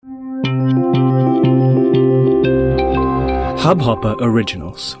Hubhopper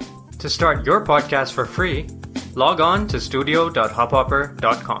Originals. To start your podcast for free, log on to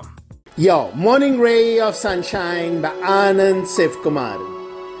studio.hubhopper.com. Yo, Morning Ray of Sunshine by Anand Sivkumar.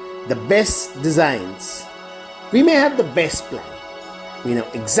 The best designs. We may have the best plan. We know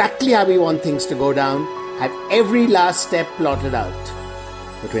exactly how we want things to go down, have every last step plotted out.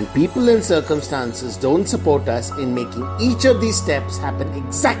 But when people and circumstances don't support us in making each of these steps happen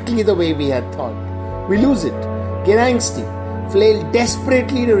exactly the way we had thought, we lose it, get angsty, flail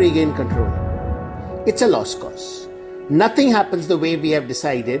desperately to regain control. It's a lost cause. Nothing happens the way we have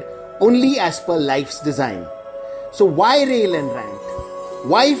decided, only as per life's design. So why rail and rant?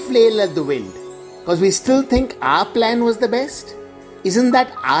 Why flail at the wind? Because we still think our plan was the best? Isn't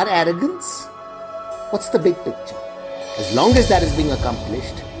that our arrogance? What's the big picture? As long as that is being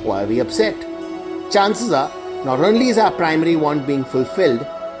accomplished, why are we upset? Chances are, not only is our primary want being fulfilled,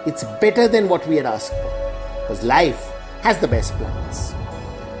 it's better than what we had asked for. Because life has the best plans.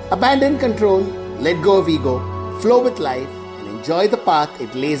 Abandon control, let go of ego, flow with life, and enjoy the path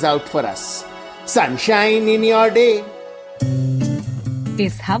it lays out for us. Sunshine in your day.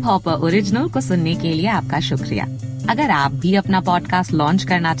 इस Hubhopper original को सुनने के लिए आपका शुक्रिया। अगर आप भी अपना पॉडकास्ट लॉन्च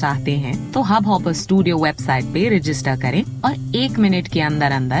करना चाहते हैं तो हब हॉपर स्टूडियो वेबसाइट पे रजिस्टर करें और 1 मिनट के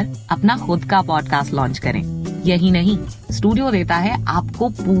अंदर अंदर अपना खुद का पॉडकास्ट लॉन्च करें। यही नहीं, स्टूडियो देता है आपको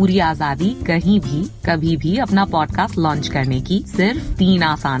पूरी आजादी कहीं भी कभी भी अपना पॉडकास्ट लॉन्च करने की सिर्फ 3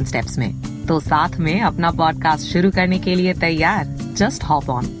 आसान स्टेप्स में। तो साथ में अपना पॉडकास्ट शुरू करने के लिए तैयार? Just hop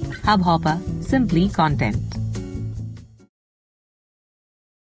on Hubhopper, simply content.